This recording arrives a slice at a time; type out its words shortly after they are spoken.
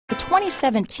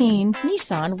2017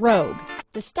 Nissan Rogue.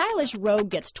 The stylish Rogue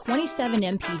gets 27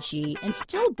 mpg and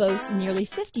still boasts nearly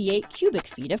 58 cubic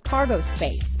feet of cargo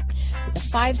space. With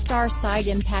a 5-star side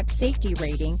impact safety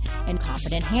rating and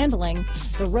confident handling,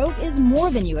 the Rogue is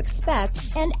more than you expect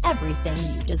and everything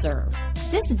you deserve.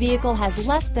 This vehicle has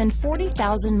less than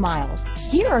 40,000 miles.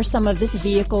 Here are some of this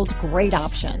vehicle's great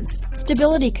options: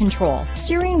 stability control,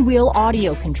 steering wheel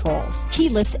audio controls,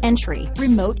 keyless entry,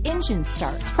 remote engine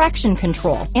start, traction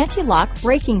control, anti-lock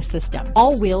braking system,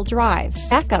 all-wheel drive,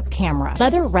 backup camera,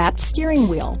 leather-wrapped steering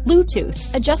wheel, Bluetooth,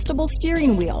 adjustable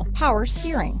steering wheel, power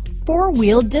steering,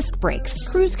 4-wheel disc brakes,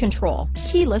 cruise control,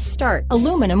 keyless start,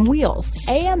 aluminum wheels,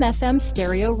 AM/FM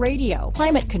stereo radio,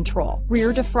 climate control,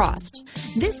 rear defrost.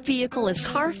 This vehicle is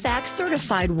Carfax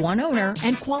certified one owner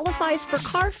and qualifies for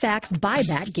Carfax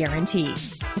buyback guarantee.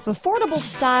 If affordable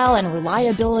style and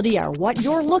reliability are what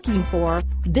you're looking for,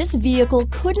 this vehicle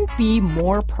couldn't be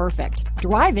more perfect.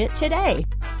 Drive it today.